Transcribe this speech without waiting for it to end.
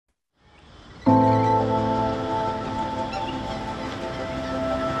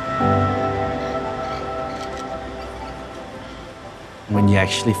you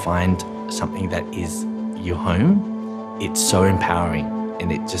actually find something that is your home, it's so empowering,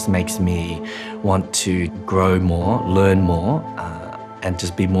 and it just makes me want to grow more, learn more, and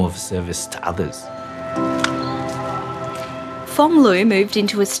just be more of a service to others. Fong Lu moved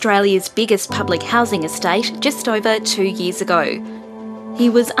into Australia's biggest public housing estate just over 2 years ago. He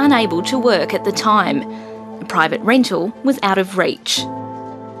was unable to work at the time. A private rental was out of reach.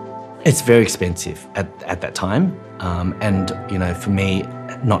 It's very expensive at that time, and for me,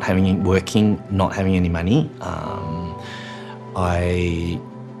 not having any money, I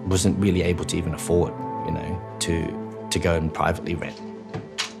wasn't really able to even afford, to go and privately rent.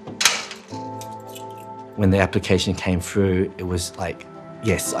 When the application came through, it was like,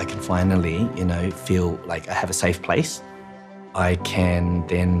 yes, I can finally, feel like I have a safe place. I can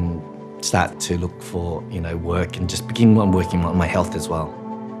then start to look for, work and just begin working on my health as well.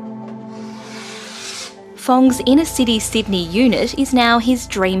 Fong's inner city Sydney unit is now his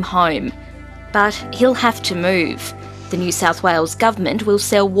dream home, but he'll have to move. The New South Wales government will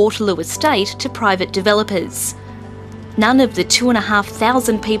sell Waterloo estate to private developers. None of the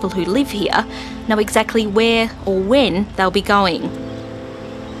 2,500 people who live here know exactly where or when they'll be going.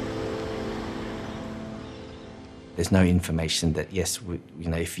 There's no information that, yes,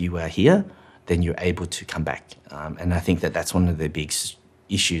 if you are here, then you're able to come back. And I think that that's one of the big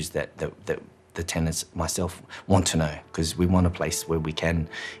issues that the tenants, myself, want to know, because we want a place where we can,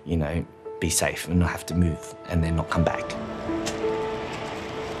 be safe and not have to move and then not come back.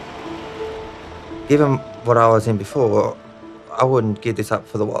 Given what I was in before, I wouldn't give this up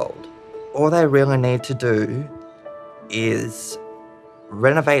for the world. All they really need to do is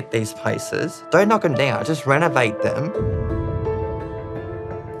renovate these places. Don't knock them down, just renovate them.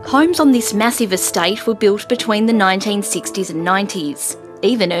 Homes on this massive estate were built between the 1960s and 90s,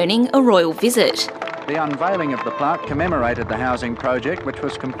 even earning a royal visit. The unveiling of the plaque commemorated the housing project, which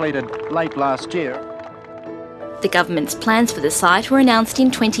was completed late last year. The government's plans for the site were announced in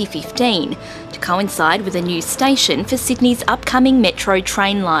 2015 to coincide with a new station for Sydney's upcoming metro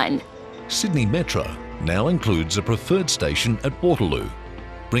train line. Sydney Metro now includes a preferred station at Waterloo,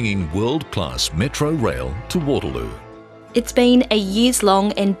 bringing world-class metro rail to Waterloo. It's been a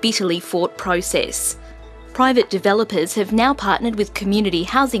years-long and bitterly fought process. Private developers have now partnered with community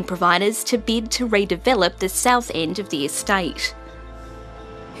housing providers to bid to redevelop the south end of the estate.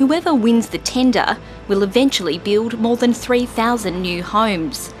 Whoever wins the tender will eventually build more than 3,000 new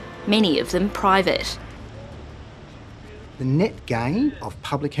homes, many of them private. The net gain of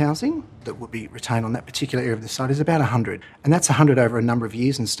public housing that would be retained on that particular area of the site is about 100, and that's 100 over a number of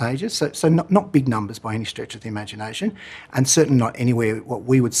years and stages, so not big numbers by any stretch of the imagination, and certainly not anywhere what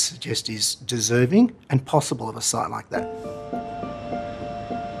we would suggest is deserving and possible of a site like that.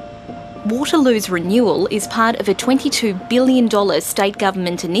 Waterloo's renewal is part of a $22 billion state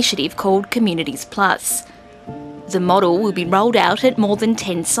government initiative called Communities Plus. The model will be rolled out at more than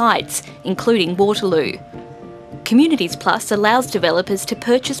 10 sites, including Waterloo. Communities Plus allows developers to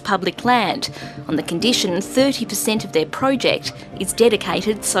purchase public land on the condition 30% of their project is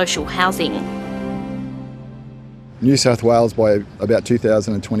dedicated social housing. New South Wales by about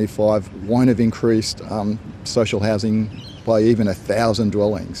 2025 won't have increased social housing by even 1,000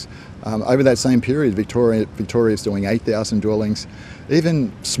 dwellings. Over that same period, Victoria is doing 8,000 dwellings.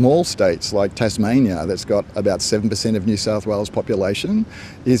 Even small states like Tasmania, that's got about 7% of New South Wales population,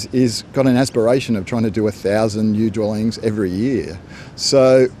 is got an aspiration of trying to do 1,000 new dwellings every year.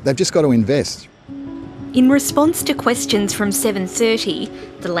 So they've just got to invest. In response to questions from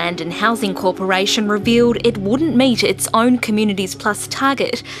 7:30, the Land and Housing Corporation revealed it wouldn't meet its own Communities Plus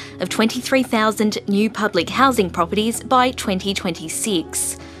target of 23,000 new public housing properties by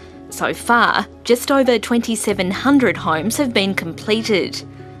 2026. So far, just over 2,700 homes have been completed.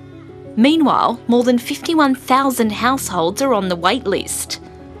 Meanwhile, more than 51,000 households are on the wait list.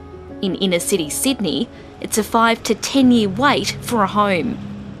 In inner city Sydney, it's a 5 to 10 year wait for a home.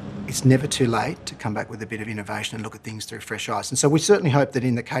 It's never too late to come back with a bit of innovation and look at things through fresh eyes. And so we certainly hope that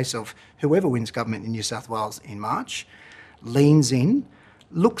in the case of whoever wins government in New South Wales in March, leans in,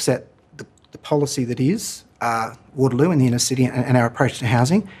 looks at the policy that is Waterloo and the inner city and our approach to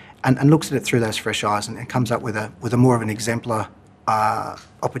housing, and looks at it through those fresh eyes and comes up with a more of an exemplar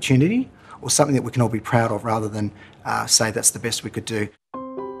opportunity, or something that we can all be proud of, rather than say that's the best we could do.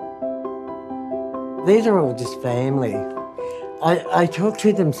 These are all just family. I talk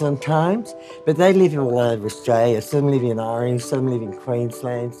to them sometimes, but they live all over Australia. Some live in Orange, some live in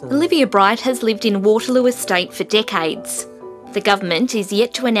Queensland. Olivia Bright has lived in Waterloo Estate for decades. The government is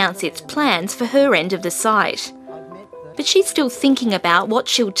yet to announce its plans for her end of the site. But she's still thinking about what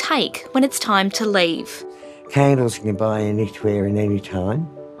she'll take when it's time to leave. Candles you can buy anywhere and any time,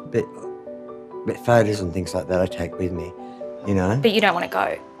 but photos and things like that I take with me, you know. But you don't want to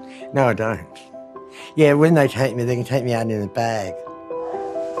go? No, I don't. Yeah, when they take me, they can take me out in a bag.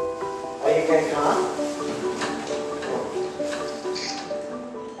 Are you going to come?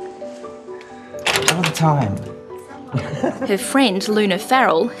 All the time. Her friend Luna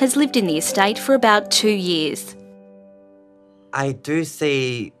Farrell has lived in the estate for about 2 years. I do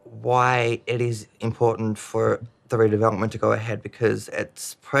see why it is important for the redevelopment to go ahead, because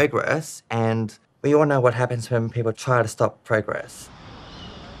it's progress, and we all know what happens when people try to stop progress.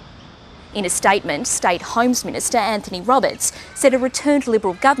 In a statement, State Homes Minister Anthony Roberts said a returned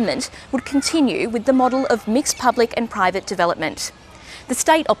Liberal government would continue with the model of mixed public and private development. The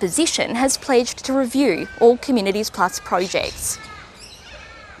state opposition has pledged to review all Communities Plus projects.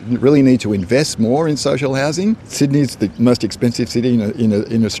 You really need to invest more in social housing. Sydney's the most expensive city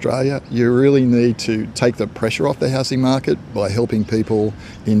in Australia. You really need to take the pressure off the housing market by helping people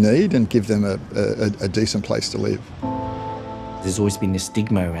in need and give them a decent place to live. There's always been a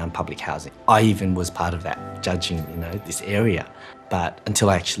stigma around public housing. I even was part of that, judging, this area. But until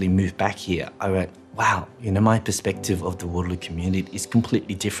I actually moved back here, I went, wow, my perspective of the Waterloo community is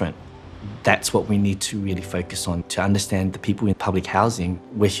completely different. That's what we need to really focus on, to understand the people in public housing,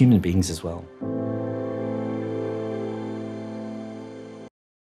 we're human beings as well.